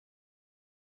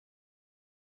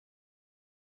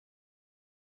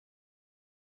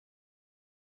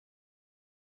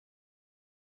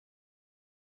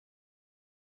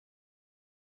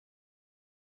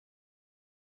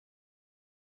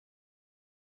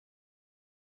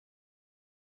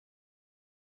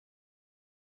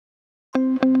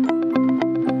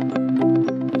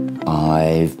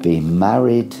I've been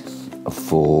married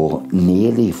for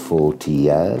nearly 40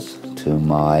 years to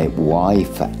my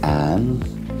wife Anne.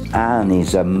 Anne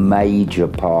is a major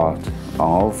part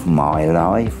of my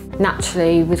life.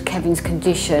 Naturally, with Kevin's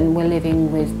condition, we're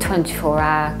living with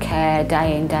 24-hour care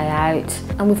day in, day out,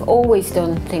 and we've always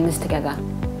done things together.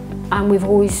 And we've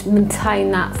always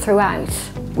maintained that throughout.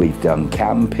 We've done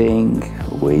camping,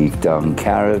 we've done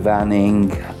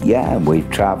caravanning, yeah, we've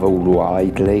travelled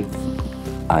widely.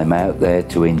 I'm out there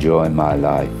to enjoy my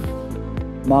life.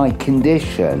 My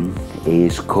condition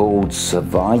is called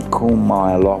cervical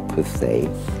myelopathy.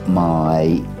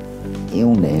 My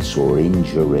illness or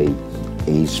injury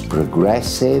is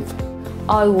progressive.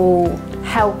 I will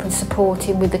help and support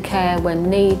him with the care when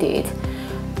needed,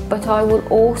 but I will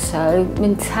also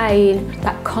maintain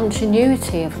that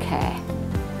continuity of care,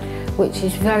 which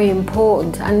is very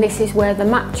important, and this is where the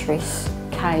mattress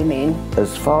came in.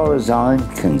 As far as I'm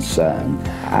concerned,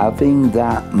 having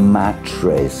that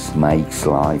mattress makes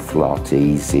life a lot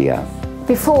easier.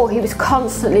 Before, he was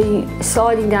constantly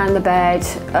sliding down the bed.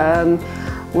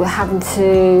 We're having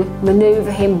to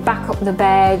manoeuvre him back up the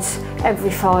bed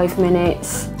every 5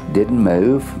 minutes. Didn't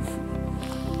move.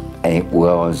 It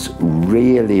was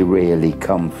really, really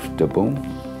comfortable.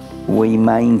 We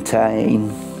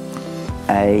maintain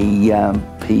a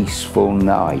peaceful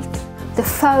night. The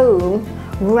foam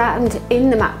wrapped in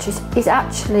the mattress is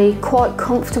actually quite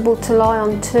comfortable to lie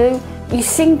on too. You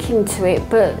sink into it,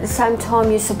 but at the same time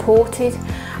you're supported,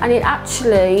 and it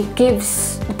actually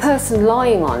gives the person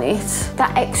lying on it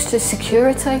that extra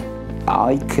security.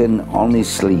 I can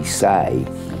honestly say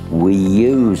we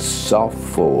use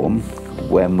Softform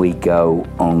when we go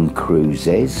on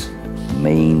cruises.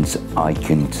 Means I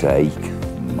can take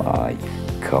my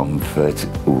comfort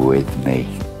with me.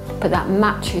 But that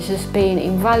mattress has been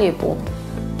invaluable.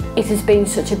 It has been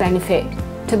such a benefit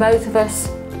to both of us.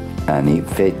 And it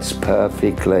fits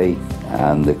perfectly,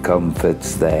 and the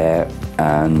comfort's there,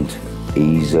 and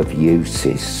ease of use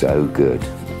is so good.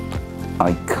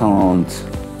 I can't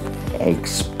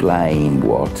explain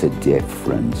what a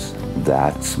difference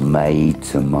that's made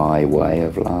to my way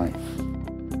of life.